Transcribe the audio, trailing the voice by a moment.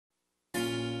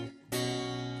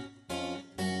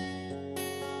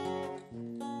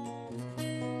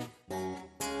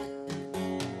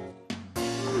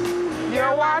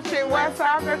are watching West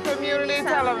Hartford Community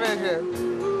Television.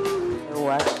 You're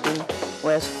watching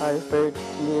West Hartford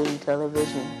Community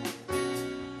Television.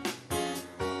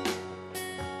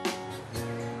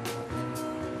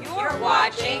 You're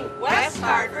watching West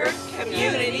Hartford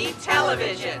Community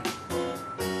Television.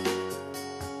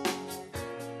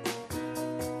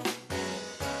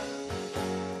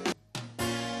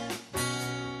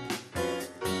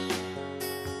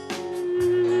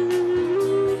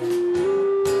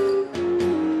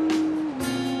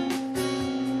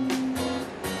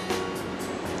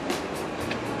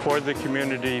 For the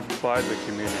community, by the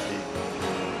community.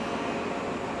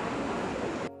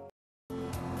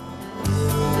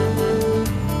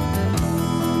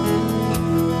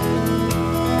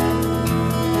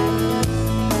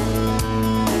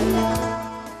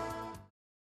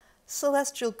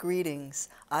 Celestial greetings.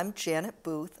 I'm Janet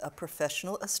Booth, a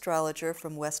professional astrologer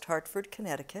from West Hartford,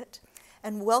 Connecticut,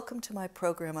 and welcome to my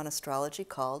program on astrology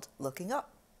called Looking Up.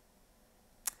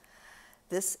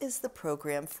 This is the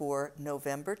program for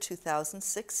November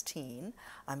 2016.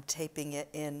 I'm taping it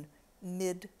in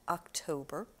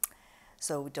mid-October,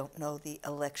 so we don't know the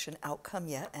election outcome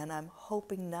yet, and I'm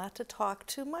hoping not to talk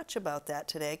too much about that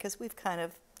today because we've kind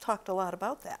of talked a lot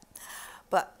about that.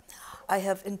 But I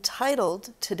have entitled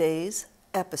today's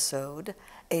episode,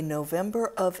 A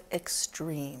November of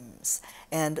Extremes,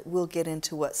 and we'll get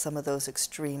into what some of those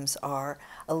extremes are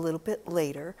a little bit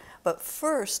later. But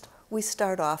first, we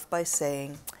start off by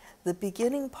saying the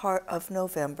beginning part of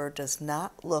November does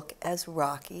not look as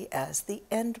rocky as the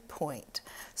end point.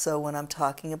 So when I'm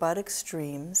talking about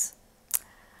extremes,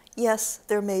 yes,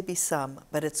 there may be some,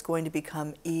 but it's going to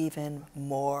become even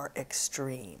more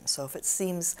extreme. So if it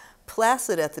seems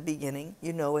placid at the beginning,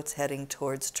 you know it's heading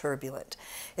towards turbulent.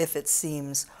 If it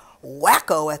seems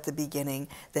wacko at the beginning,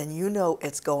 then you know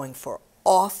it's going for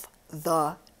off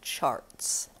the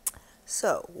charts.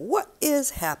 So what is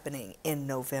happening in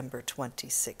November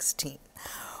 2016?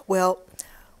 Well,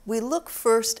 we look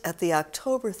first at the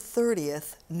October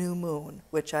 30th new moon,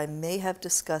 which I may have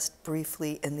discussed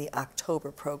briefly in the October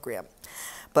program.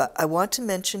 But I want to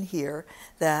mention here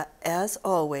that, as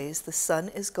always, the sun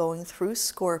is going through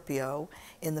Scorpio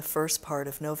in the first part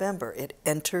of November. It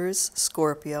enters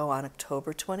Scorpio on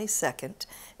October 22nd,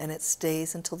 and it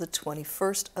stays until the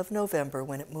 21st of November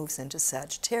when it moves into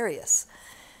Sagittarius.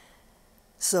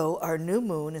 So our new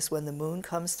moon is when the moon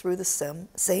comes through the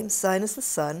same sign as the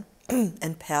sun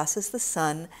and passes the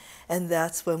sun, and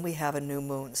that's when we have a new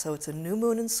moon. So it's a new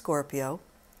moon in Scorpio.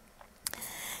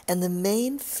 And the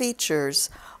main features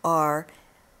are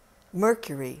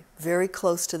Mercury, very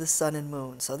close to the sun and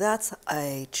moon. So that's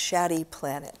a chatty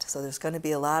planet. So there's going to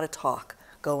be a lot of talk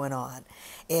going on.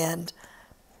 And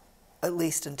at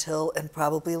least until, and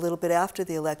probably a little bit after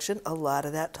the election, a lot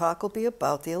of that talk will be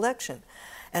about the election.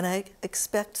 And I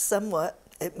expect somewhat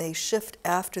it may shift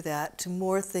after that to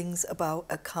more things about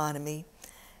economy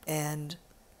and,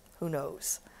 who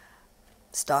knows,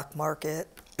 stock market,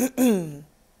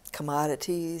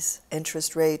 commodities,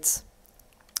 interest rates,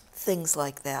 things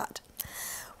like that,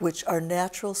 which are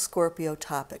natural Scorpio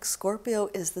topics. Scorpio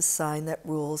is the sign that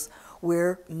rules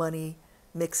where money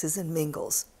mixes and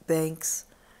mingles. Banks,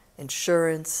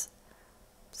 insurance,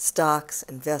 stocks,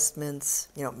 investments,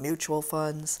 mutual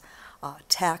funds,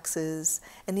 taxes,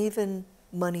 and even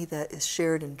money that is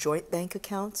shared in joint bank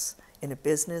accounts in a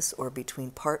business or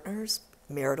between partners,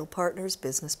 marital partners,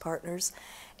 business partners,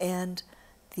 and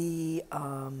the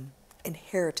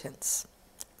inheritance,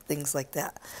 things like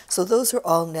that. So those are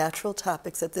all natural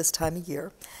topics at this time of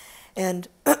year. And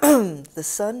the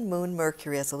sun, moon,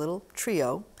 Mercury as a little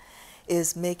trio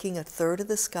is making a third of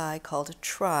the sky called a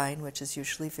trine, which is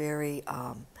usually very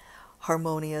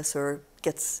harmonious, or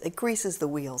it greases the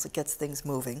wheels, it gets things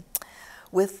moving,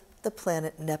 with the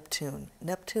planet Neptune.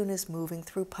 Neptune is moving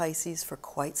through Pisces for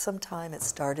quite some time. It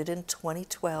started in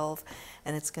 2012,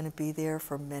 and it's going to be there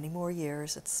for many more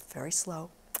years. It's very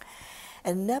slow.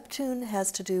 And Neptune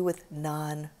has to do with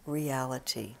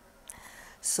non-reality.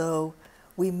 So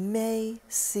we may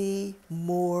see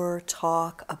more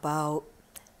talk about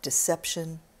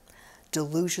deception,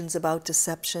 delusions about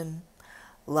deception,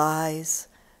 lies.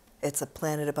 It's a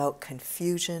planet about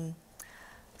confusion.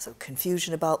 So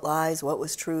confusion about lies, what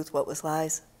was truth, what was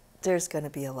lies. There's going to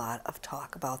be a lot of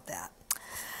talk about that.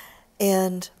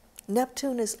 And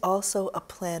Neptune is also a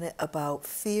planet about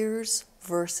fears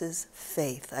versus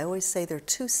faith. I always say they're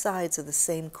two sides of the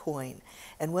same coin.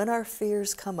 And when our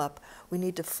fears come up, we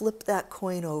need to flip that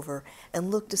coin over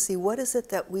and look to see what is it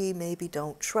that we maybe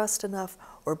don't trust enough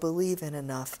or believe in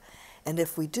enough. And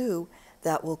if we do,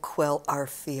 that will quell our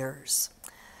fears.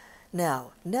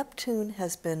 Now, Neptune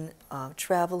has been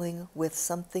traveling with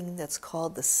something that's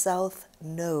called the south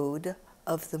node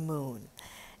of the moon.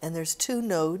 And there's two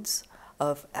nodes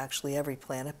of actually every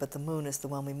planet, but the moon is the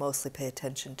one we mostly pay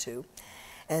attention to.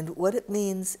 And what it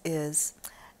means is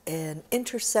an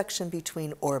intersection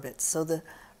between orbits. So the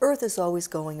Earth is always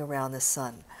going around the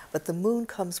sun, but the moon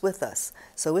comes with us.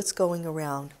 So it's going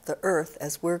around the Earth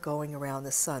as we're going around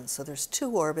the sun. So there's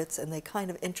two orbits, and they kind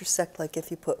of intersect like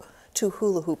if you put two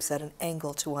hula hoops at an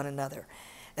angle to one another.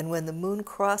 And when the moon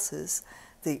crosses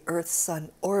the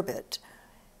Earth-Sun orbit,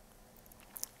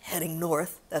 heading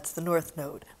north, that's the north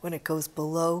node. When it goes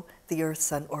below the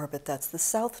Earth-Sun orbit, that's the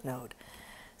south node.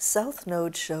 South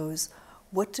node shows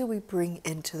what do we bring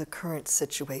into the current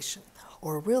situation,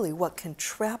 or really what can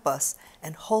trap us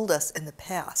and hold us in the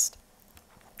past.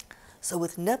 So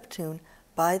with Neptune,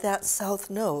 by that south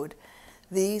node,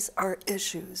 these are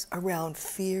issues around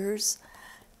fears,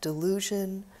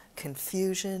 delusion,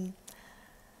 confusion.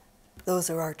 Those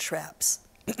are our traps.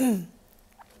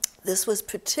 This was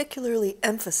particularly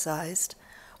emphasized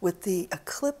with the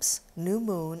eclipse new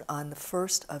moon on the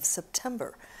 1st of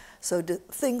September. So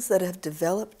things that have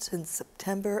developed in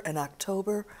September and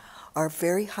October are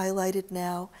very highlighted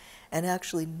now, and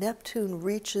actually Neptune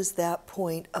reaches that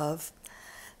point of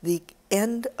the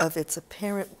end of its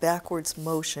apparent backwards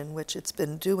motion, which it's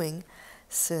been doing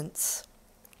since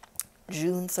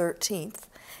June 13th.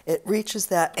 It reaches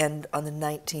that end on the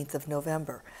 19th of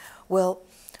November. Well,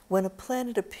 when a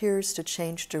planet appears to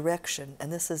change direction,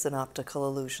 and this is an optical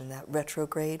illusion, that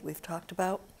retrograde we've talked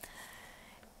about,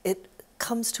 it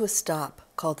comes to a stop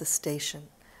called the station.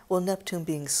 Well, Neptune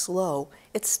being slow,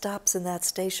 it stops in that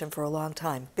station for a long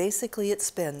time. Basically, it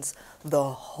spends the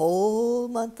whole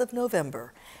month of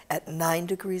November at 9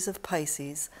 degrees of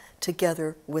Pisces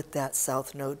together with that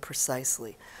south node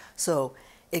precisely. So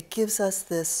it gives us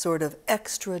this sort of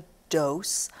extra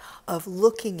dose of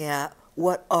looking at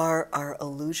what are our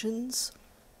illusions,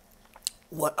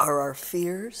 what are our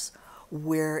fears,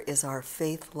 where is our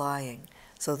faith lying.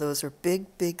 So those are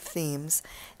big, big themes.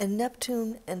 And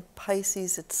Neptune and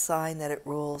Pisces, its sign that it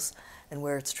rules and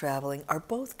where it's traveling, are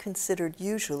both considered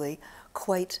usually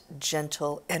quite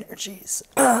gentle energies.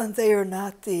 They are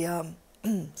not the,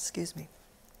 excuse me,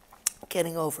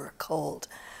 getting over a cold.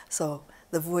 So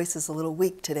the voice is a little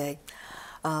weak today.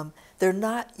 They're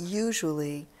not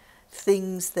usually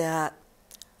things that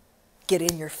get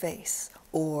in your face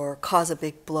or cause a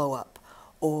big blow up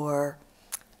or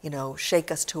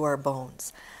shake us to our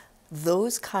bones.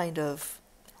 Those kind of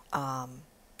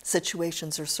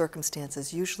situations or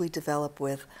circumstances usually develop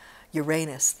with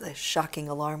Uranus, the shocking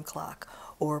alarm clock,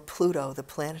 or Pluto, the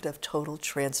planet of total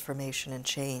transformation and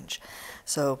change.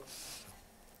 So,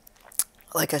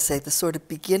 like I say, the sort of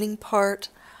beginning part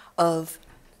of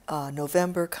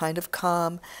November, kind of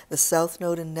calm. The South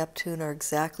Node and Neptune are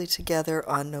exactly together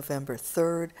on November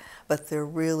 3rd, but they're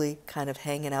really kind of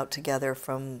hanging out together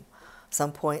from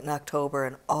some point in October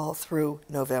and all through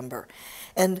November.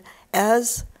 And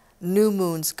as new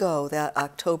moons go, that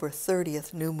October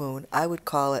 30th new moon, I would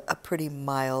call it a pretty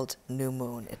mild new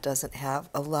moon. It doesn't have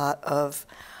a lot of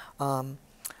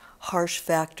harsh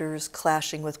factors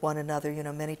clashing with one another.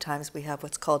 Many times we have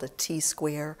what's called a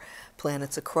T-square,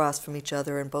 planets across from each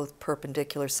other and both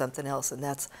perpendicular something else, and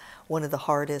that's one of the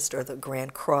hardest, or the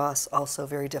Grand Cross, also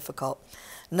very difficult.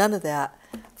 None of that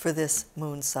for this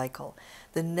moon cycle.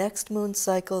 The next moon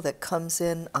cycle that comes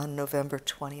in on November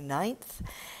 29th,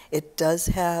 it does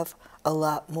have a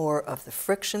lot more of the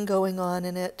friction going on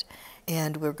in it,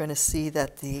 and we're going to see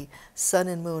that the Sun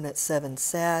and Moon at 7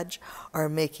 Sag are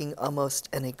making almost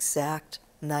an exact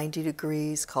 90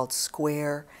 degrees called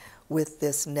square with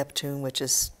this Neptune, which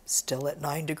is still at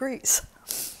 9 degrees.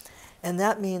 And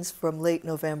that means from late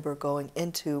November going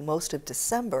into most of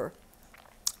December,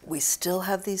 we still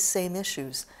have these same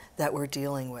issues that we're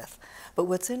dealing with. But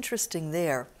what's interesting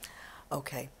there,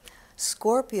 okay,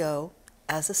 Scorpio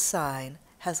as a sign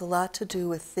has a lot to do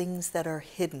with things that are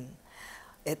hidden.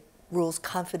 It rules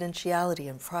confidentiality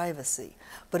and privacy,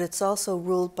 but it's also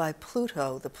ruled by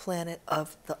Pluto, the planet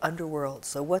of the underworld.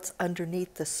 So what's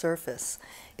underneath the surface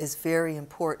is very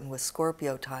important with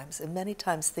Scorpio times, and many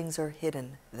times things are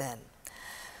hidden then.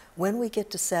 When we get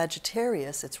to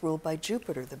Sagittarius, it's ruled by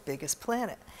Jupiter, the biggest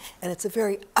planet, and it's a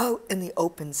very out in the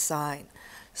open sign.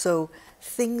 So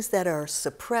things that are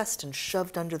suppressed and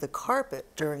shoved under the carpet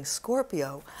during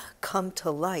Scorpio come to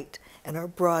light and are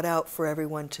brought out for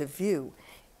everyone to view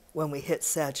when we hit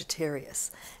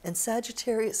Sagittarius. And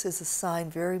Sagittarius is a sign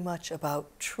very much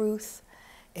about truth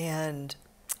and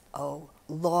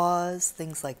laws,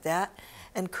 things like that.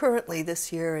 And currently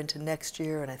this year into next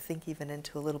year, and I think even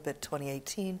into a little bit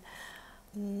 2018,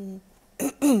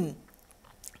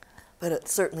 but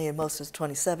certainly in most of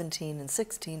 2017 and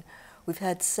 16, we've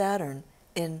had Saturn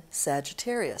in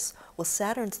Sagittarius. Well,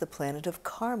 Saturn's the planet of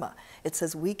karma. It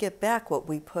says we get back what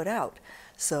we put out.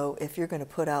 So if you're going to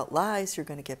put out lies, you're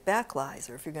going to get back lies.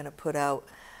 Or if you're going to put out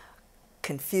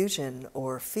confusion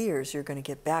or fears, you're going to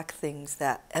get back things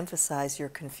that emphasize your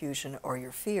confusion or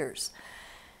your fears.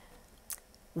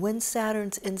 When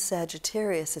Saturn's in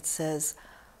Sagittarius, it says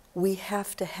we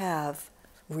have to have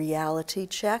reality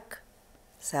check,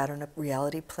 Saturn, a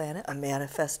reality planet, a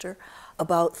manifester,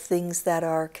 about things that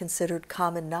are considered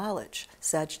common knowledge.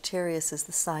 Sagittarius is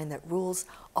the sign that rules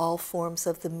all forms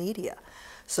of the media.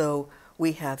 So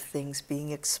we have things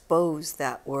being exposed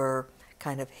that were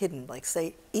kind of hidden, like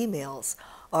say emails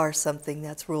are something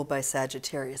that's ruled by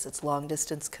Sagittarius. It's long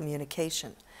distance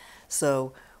communication.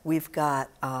 So we've got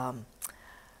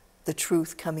the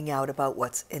truth coming out about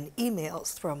what's in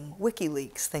emails from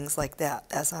WikiLeaks, things like that.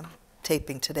 As I'm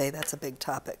taping today, that's a big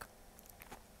topic.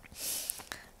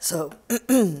 So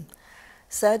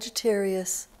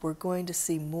Sagittarius, we're going to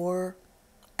see more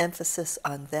emphasis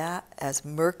on that as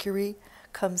Mercury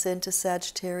comes into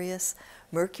Sagittarius.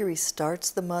 Mercury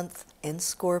starts the month in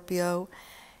Scorpio,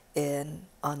 and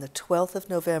on the 12th of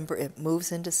November it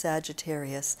moves into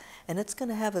Sagittarius, and it's going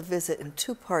to have a visit in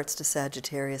two parts to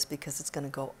Sagittarius because it's going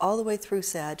to go all the way through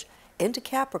Sag into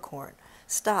Capricorn,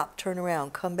 stop, turn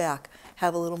around, come back,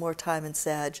 have a little more time in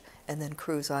Sag, and then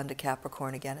cruise on to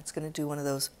Capricorn again. It's going to do one of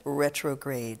those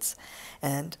retrogrades.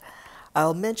 And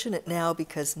I'll mention it now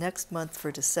because next month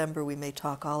for December we may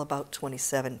talk all about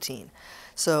 2017.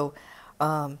 So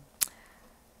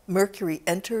Mercury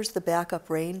enters the backup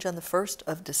range on the 1st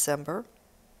of December.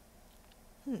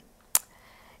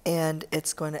 And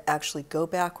it's going to actually go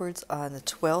backwards on the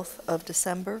 12th of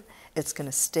December. It's going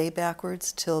to stay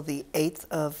backwards till the 8th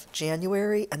of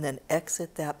January and then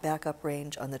exit that backup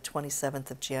range on the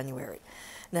 27th of January.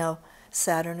 Now,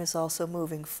 Saturn is also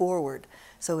moving forward.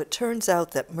 So it turns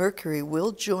out that Mercury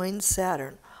will join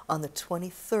Saturn on the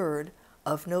 23rd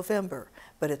of November,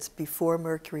 but it's before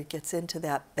Mercury gets into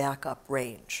that backup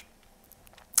range.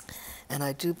 And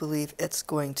I do believe it's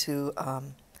going to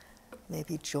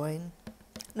maybe join.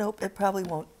 Nope, it probably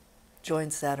won't join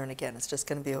Saturn again. It's just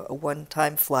going to be a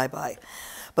one-time flyby.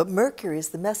 But Mercury is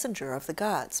the messenger of the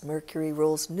gods. Mercury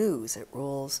rules news. It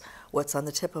rules what's on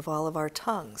the tip of all of our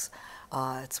tongues.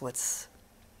 It's what's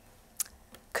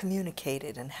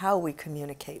communicated and how we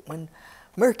communicate. When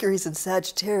Mercury's in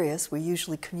Sagittarius, we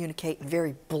usually communicate in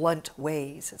very blunt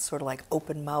ways. It's sort of like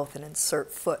open mouth and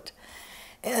insert foot.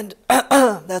 And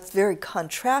that's very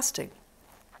contrasting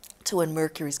to when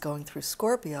Mercury's going through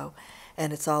Scorpio,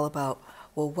 and it's all about,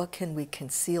 well, what can we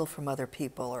conceal from other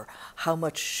people, or how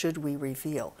much should we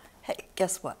reveal? Hey,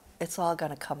 guess what? It's all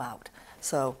going to come out.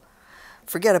 So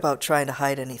forget about trying to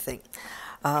hide anything.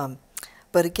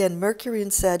 But again, Mercury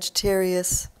in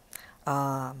Sagittarius,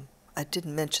 I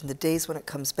didn't mention the days when it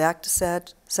comes back to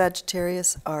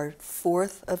Sagittarius are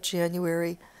 4th of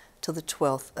January till the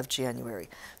 12th of January.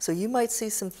 So you might see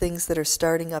some things that are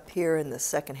starting up here in the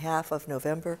second half of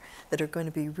November that are going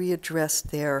to be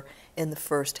readdressed there in the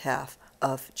first half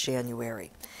of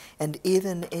January. And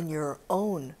even in your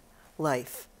own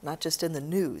life, not just in the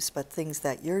news, but things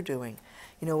that you're doing.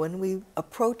 You know, when we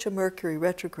approach a Mercury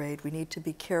retrograde, we need to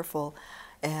be careful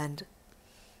and,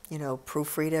 you know,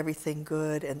 proofread everything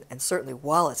good, and certainly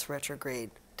while it's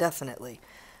retrograde, definitely.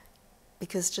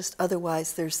 Because just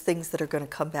otherwise there's things that are going to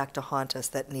come back to haunt us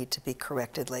that need to be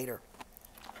corrected later.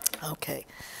 Okay,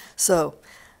 so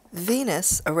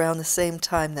Venus, around the same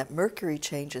time that Mercury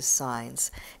changes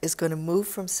signs, is going to move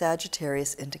from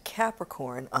Sagittarius into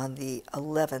Capricorn on the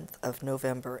 11th of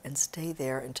November and stay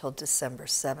there until December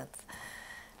 7th.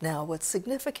 Now, what's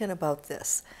significant about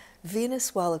this,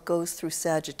 Venus, while it goes through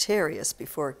Sagittarius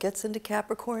before it gets into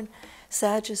Capricorn,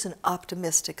 Sag is an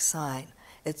optimistic sign.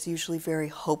 It's usually very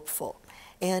hopeful.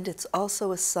 And it's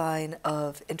also a sign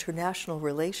of international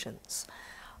relations.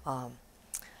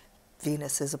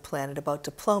 Venus is a planet about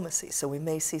diplomacy, so we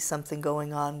may see something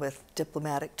going on with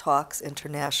diplomatic talks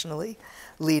internationally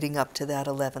leading up to that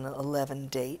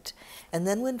 11/11 date. And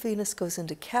then when Venus goes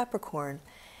into Capricorn,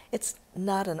 it's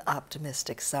not an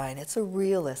optimistic sign, it's a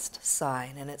realist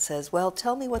sign. And it says, well,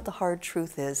 tell me what the hard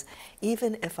truth is.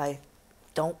 Even if I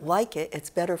don't like it, it's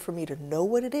better for me to know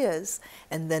what it is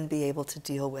and then be able to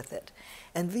deal with it.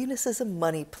 And Venus is a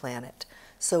money planet,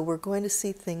 so we're going to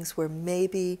see things where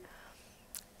maybe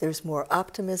there's more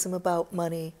optimism about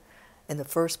money in the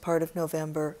first part of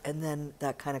November, and then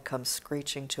that kind of comes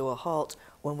screeching to a halt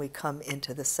when we come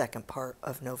into the second part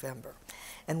of November.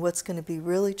 And what's going to be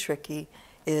really tricky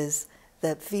is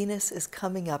that Venus is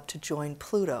coming up to join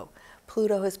Pluto.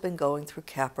 Pluto has been going through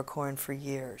Capricorn for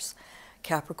years.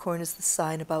 Capricorn is the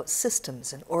sign about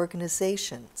systems and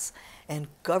organizations and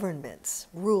governments,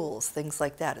 rules, things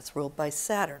like that. It's ruled by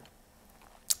Saturn,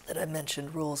 that I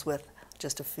mentioned rules with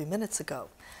just a few minutes ago.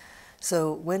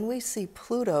 So when we see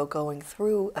Pluto going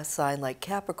through a sign like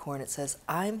Capricorn, it says,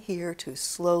 I'm here to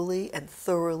slowly and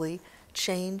thoroughly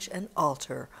change and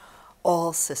alter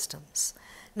all systems.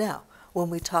 Now, when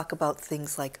we talk about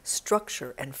things like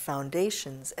structure and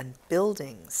foundations and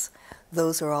buildings,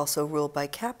 those are also ruled by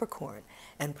Capricorn.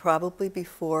 And probably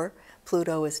before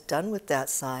Pluto is done with that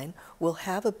sign, we'll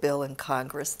have a bill in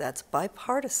Congress that's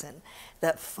bipartisan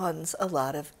that funds a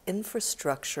lot of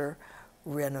infrastructure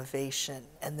renovation.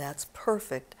 And that's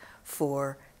perfect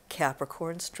for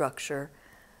Capricorn structure,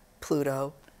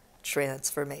 Pluto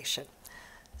transformation.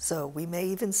 So we may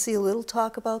even see a little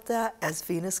talk about that as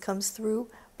Venus comes through,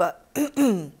 but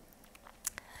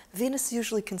Venus is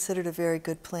usually considered a very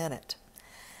good planet.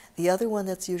 The other one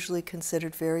that's usually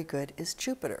considered very good is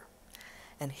Jupiter.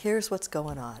 And here's what's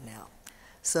going on now.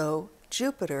 So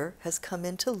Jupiter has come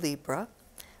into Libra,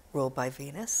 ruled by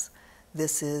Venus.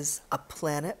 This is a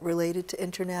planet related to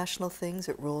international things.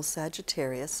 It rules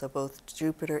Sagittarius, so both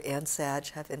Jupiter and Sag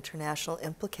have international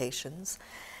implications.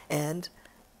 And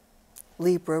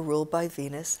Libra, ruled by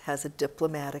Venus, has a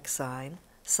diplomatic side,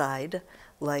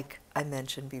 like I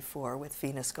mentioned before, with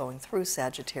Venus going through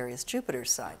Sagittarius,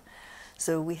 Jupiter's sign.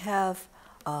 So we have,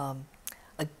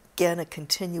 again, a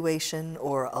continuation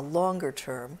or a longer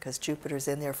term, because Jupiter's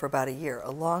in there for about a year,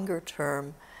 a longer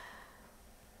term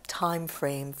time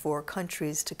frame for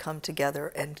countries to come together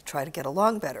and try to get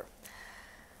along better.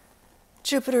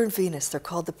 Jupiter and Venus, they're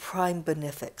called the prime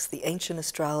benefics. The ancient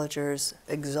astrologers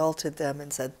exalted them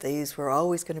and said these were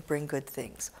always going to bring good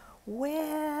things.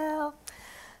 Well,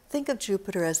 think of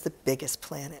Jupiter as the biggest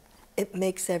planet. It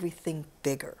makes everything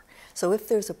bigger. So if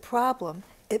there's a problem,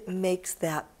 it makes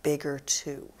that bigger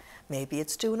too. Maybe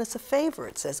it's doing us a favor.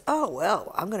 It says, oh,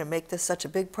 well, I'm going to make this such a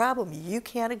big problem. You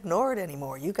can't ignore it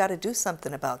anymore. You got to do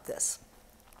something about this.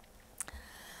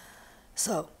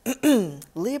 So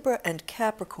Libra and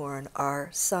Capricorn are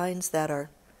signs that are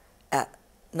at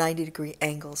 90-degree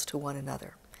angles to one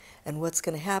another. And what's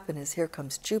going to happen is here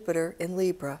comes Jupiter in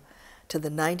Libra to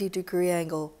the 90-degree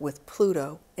angle with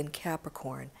Pluto in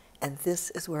Capricorn. And this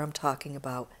is where I'm talking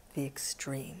about the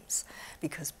extremes.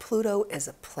 Because Pluto is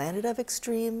a planet of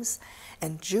extremes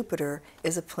and Jupiter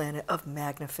is a planet of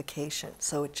magnification.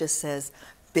 So it just says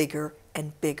bigger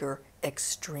and bigger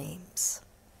extremes.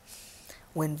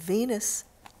 When Venus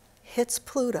hits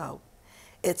Pluto,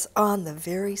 it's on the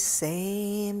very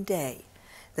same day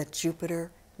that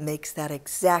Jupiter makes that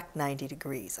exact 90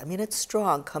 degrees. I mean, it's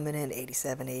strong coming in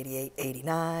 87, 88,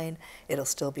 89. It'll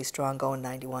still be strong going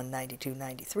 91, 92,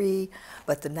 93.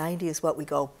 But the 90 is what we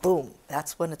go, boom,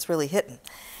 that's when it's really hitting.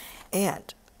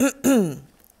 And,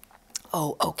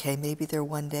 oh, okay, maybe they're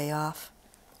one day off.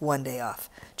 One day off.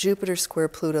 Jupiter square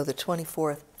Pluto, the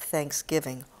 24th,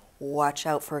 Thanksgiving. Watch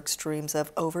out for extremes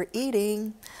of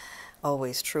overeating.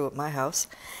 Always true at my house.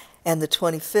 And the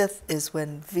 25th is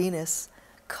when Venus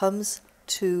comes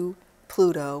to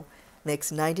Pluto,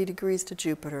 makes 90 degrees to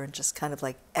Jupiter, and just kind of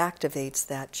like activates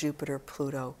that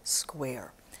Jupiter-Pluto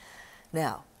square.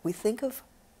 Now, we think of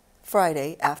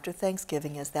Friday after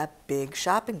Thanksgiving as that big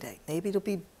shopping day. Maybe it'll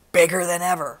be bigger than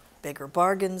ever. Bigger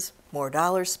bargains, more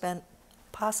dollars spent,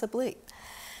 possibly.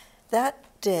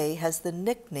 That day has the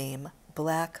nickname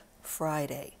Black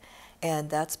Friday, and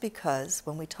that's because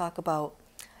when we talk about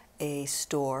a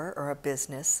store or a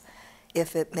business,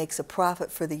 if it makes a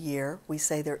profit for the year, we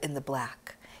say they're in the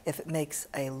black. If it makes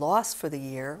a loss for the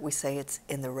year, we say it's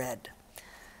in the red.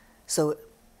 So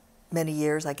many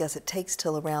years, I guess it takes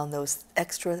till around those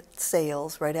extra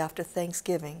sales right after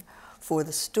Thanksgiving for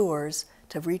the stores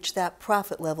to reach that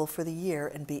profit level for the year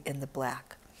and be in the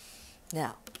black.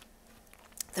 Now,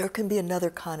 there can be another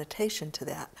connotation to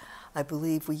that. I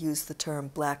believe we use the term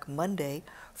Black Monday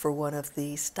for one of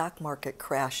the stock market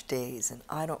crash days, and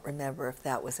I don't remember if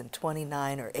that was in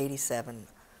 29 or 87,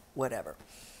 whatever.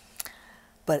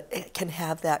 But it can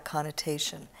have that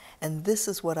connotation. And this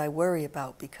is what I worry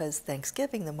about, because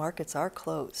Thanksgiving, the markets are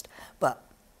closed. But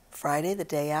Friday, the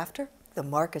day after, the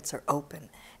markets are open.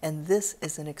 And this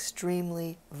is an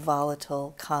extremely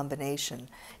volatile combination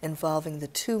involving the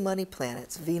two money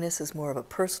planets. Venus is more of a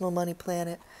personal money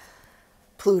planet.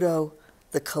 Pluto,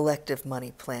 the collective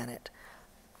money planet,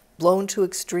 blown to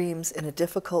extremes in a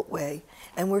difficult way,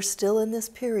 and we're still in this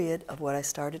period of what I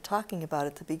started talking about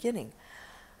at the beginning.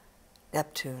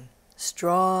 Neptune,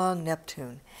 strong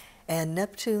Neptune, and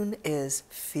Neptune is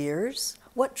fears.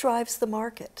 What drives the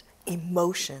market?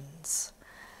 Emotions.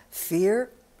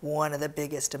 Fear one of the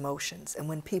biggest emotions. And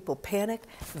when people panic,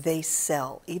 they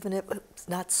sell, even if it's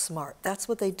not smart. That's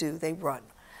what they do, they run.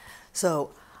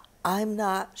 So I'm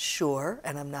not sure,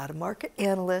 and I'm not a market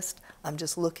analyst, I'm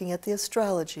just looking at the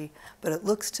astrology, but it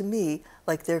looks to me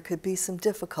like there could be some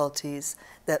difficulties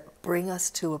that bring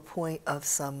us to a point of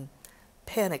some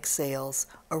panic sales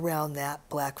around that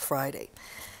Black Friday.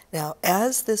 Now,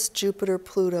 as this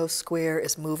Jupiter-Pluto square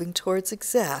is moving towards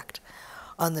exact,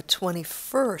 on the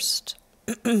 21st,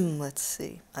 let's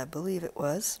see, I believe it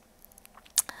was,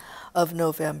 of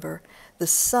November, the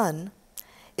Sun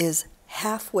is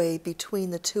halfway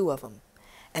between the two of them,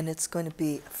 and it's going to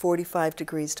be 45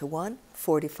 degrees to one,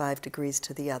 45 degrees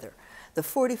to the other. The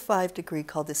 45 degree,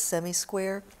 called the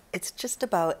semi-square, it's just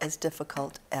about as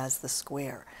difficult as the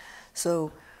square.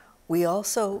 So we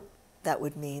also, that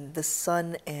would mean the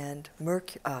Sun and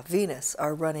Venus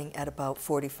are running at about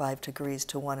 45 degrees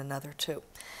to one another too.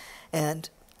 And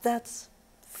that's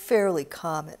fairly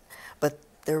common, but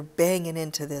they're banging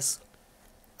into this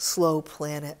slow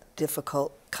planet,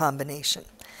 difficult combination.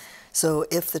 So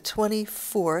if the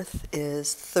 24th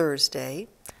is Thursday,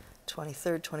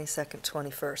 23rd, 22nd,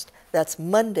 21st, that's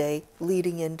Monday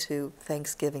leading into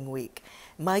Thanksgiving week.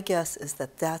 My guess is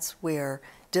that that's where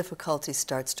difficulty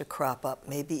starts to crop up,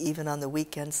 maybe even on the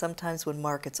weekend. Sometimes when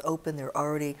markets open, they're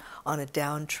already on a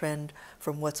downtrend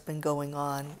from what's been going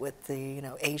on with the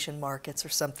Asian markets or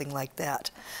something like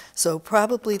that. So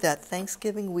probably that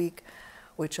Thanksgiving week,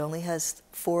 which only has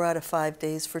 4 out of 5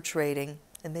 days for trading,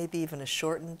 and maybe even a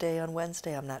shortened day on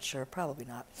Wednesday, I'm not sure, probably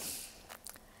not.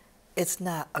 It's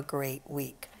not a great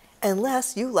week,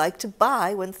 unless you like to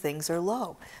buy when things are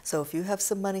low. So if you have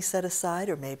some money set aside,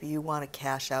 or maybe you want to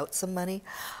cash out some money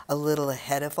a little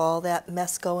ahead of all that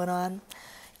mess going on,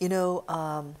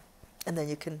 and then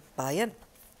you can buy in.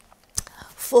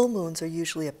 Full moons are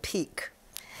usually a peak,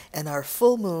 and our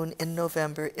full moon in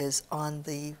November is on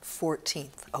the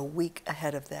 14th, a week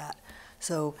ahead of that.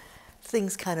 So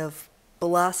things kind of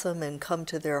blossom and come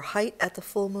to their height at the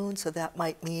full moon, so that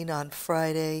might mean on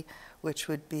Friday, which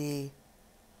would be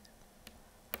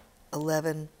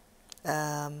 11,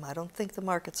 I don't think the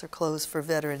markets are closed for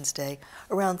Veterans Day,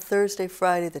 around Thursday,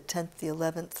 Friday, the 10th, the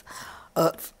 11th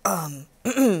of,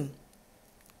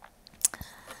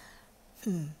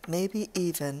 maybe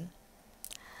even,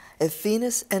 if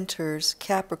Venus enters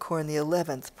Capricorn the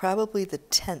 11th, probably the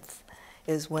 10th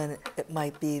is when it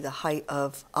might be the height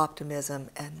of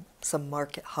optimism and some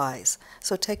market highs.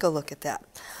 So take a look at that.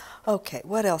 Okay,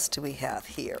 what else do we have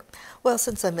here? Well,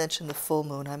 since I mentioned the full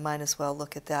moon, I might as well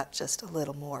look at that just a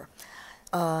little more.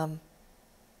 The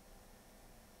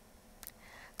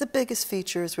biggest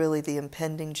feature is really the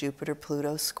impending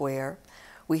Jupiter-Pluto square.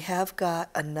 We have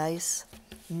got a nice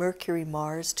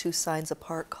Mercury-Mars, 2 signs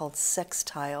apart, called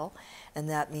sextile, and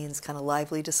that means kind of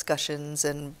lively discussions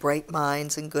and bright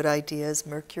minds and good ideas.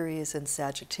 Mercury is in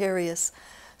Sagittarius,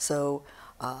 so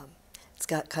it's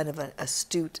got kind of an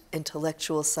astute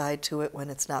intellectual side to it when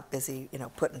it's not busy,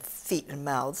 putting feet in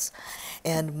mouths.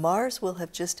 And Mars will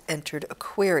have just entered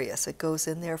Aquarius. It goes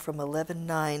in there from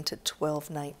 11/9 to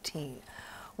 12/19.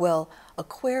 Well,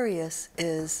 Aquarius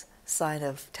is a sign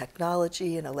of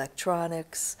technology and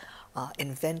electronics,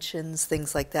 inventions,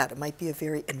 things like that. It might be a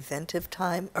very inventive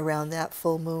time around that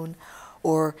full moon,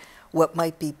 or what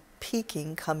might be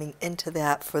peaking coming into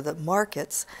that for the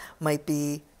markets might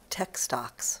be tech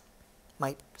stocks.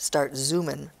 Might start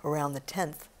zooming around the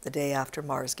 10th, the day after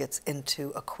Mars gets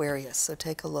into Aquarius. So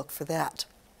take a look for that.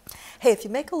 Hey, if you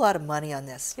make a lot of money on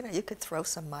this, you could throw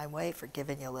some my way for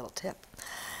giving you a little tip.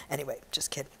 Anyway, just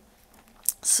kidding.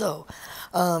 So,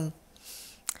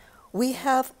 we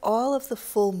have all of the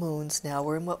full moons now.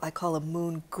 We're in what I call a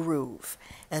moon groove,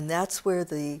 and that's where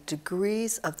the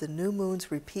degrees of the new moons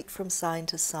repeat from sign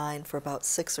to sign for about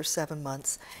 6 or 7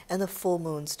 months, and the full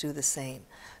moons do the same.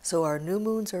 So our new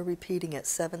moons are repeating at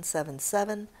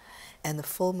 777, and the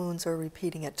full moons are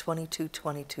repeating at 22,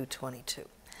 22, 22.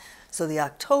 So the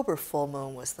October full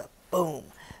moon was the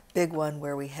boom, big one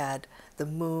where we had the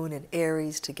moon in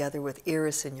Aries together with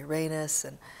Eris and Uranus,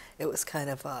 and it was kind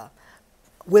of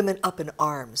women up in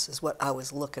arms is what I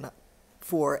was looking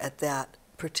for at that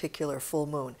particular full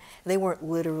moon. And they weren't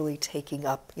literally taking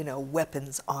up,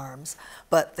 weapons arms,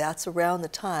 but that's around the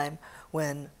time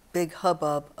when big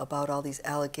hubbub about all these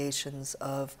allegations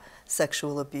of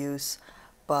sexual abuse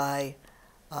by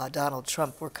Donald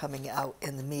Trump were coming out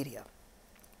in the media.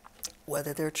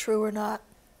 Whether they're true or not,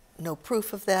 no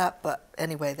proof of that, but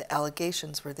anyway, the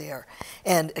allegations were there.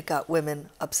 And it got women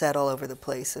upset all over the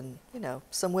place, and,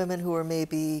 some women who were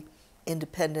maybe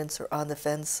independents or on the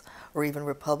fence, or even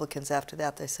Republicans after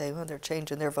that, they say, well, they're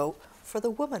changing their vote for the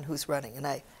woman who's running. And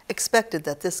I expected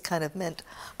that this kind of meant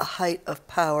a height of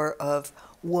power of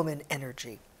woman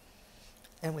energy.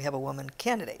 And we have a woman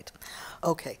candidate.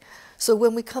 Okay, so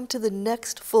when we come to the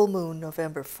next full moon,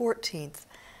 November 14th,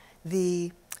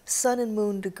 the sun and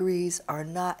moon degrees are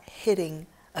not hitting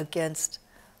against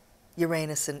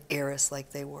Uranus and Eris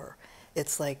like they were.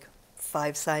 It's like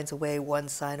 5 signs away, 1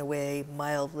 sign away,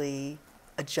 mildly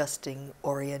adjusting,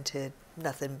 oriented,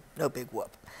 nothing, no big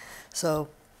whoop. So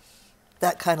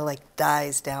that kind of like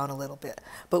dies down a little bit.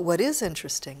 But what is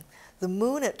interesting, the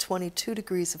moon at 22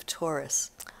 degrees of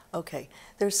Taurus, okay,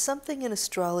 there's something in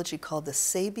astrology called the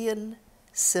Sabian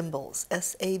symbols,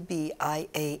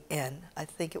 S-A-B-I-A-N. I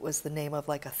think it was the name of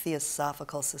like a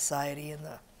theosophical society in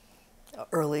the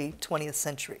early 20th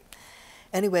century.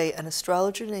 Anyway, an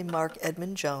astrologer named Mark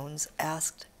Edmund Jones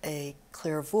asked a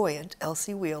clairvoyant,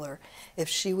 Elsie Wheeler, if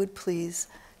she would please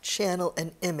channel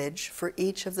an image for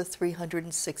each of the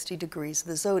 360 degrees of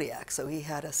the zodiac. So he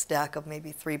had a stack of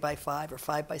maybe 3 by 5 or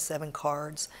 5 by 7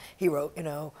 cards. He wrote,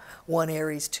 1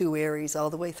 Aries, 2 Aries, all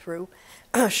the way through,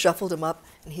 shuffled them up,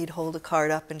 and he'd hold a card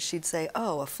up and she'd say,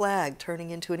 oh, a flag turning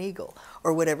into an eagle,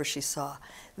 or whatever she saw.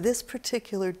 This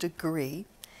particular degree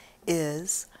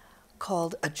is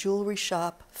called a jewelry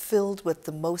shop filled with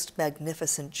the most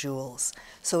magnificent jewels.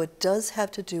 So it does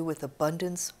have to do with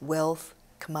abundance, wealth,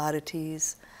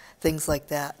 commodities, things like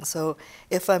that. And so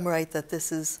if I'm right that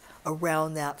this is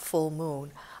around that full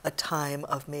moon, a time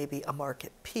of maybe a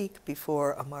market peak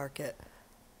before a market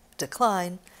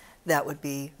decline, that would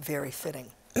be very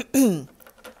fitting.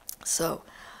 So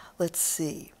let's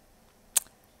see.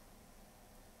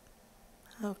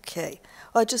 Okay,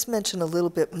 I'll just mention a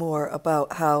little bit more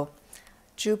about how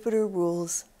Jupiter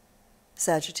rules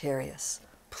Sagittarius,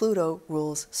 Pluto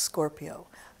rules Scorpio.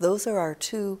 Those are our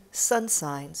 2 sun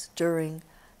signs during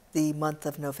the month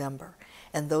of November.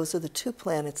 And those are the 2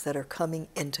 planets that are coming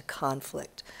into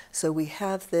conflict. So we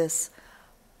have this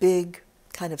big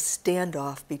kind of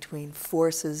standoff between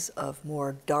forces of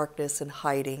more darkness and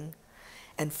hiding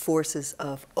and forces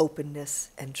of openness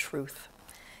and truth.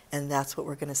 And that's what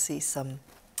we're going to see some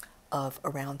of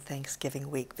around Thanksgiving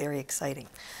week. Very exciting.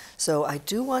 So I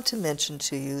do want to mention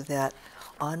to you that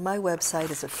on my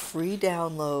website is a free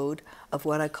download of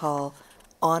what I call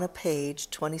On a Page,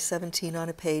 2017 On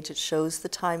a Page. It shows the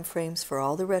time frames for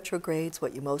all the retrogrades.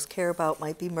 What you most care about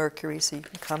might be Mercury, so you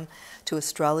can come to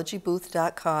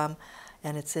astrologybooth.com,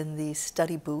 and it's in the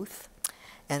study booth,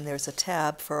 and there's a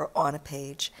tab for On a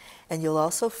Page. And you'll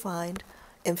also find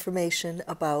information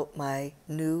about my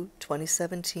new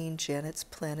 2017 Janet's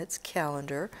Planets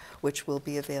calendar, which will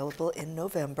be available in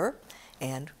November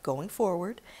and going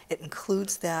forward. It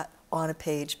includes that On a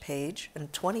Page,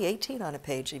 and 2018 On a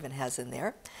Page even has in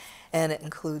there. And it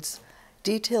includes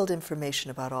detailed information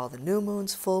about all the new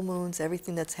moons, full moons,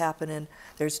 everything that's happening.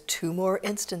 There's 2 more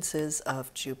instances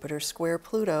of Jupiter square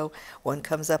Pluto. One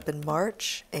comes up in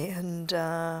March, and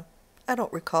I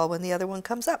don't recall when the other one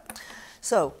comes up.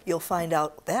 So you'll find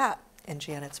out that in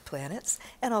Janet's Planets,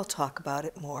 and I'll talk about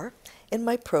it more in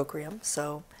my program.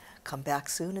 So come back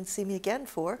soon and see me again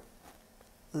for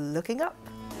Looking Up.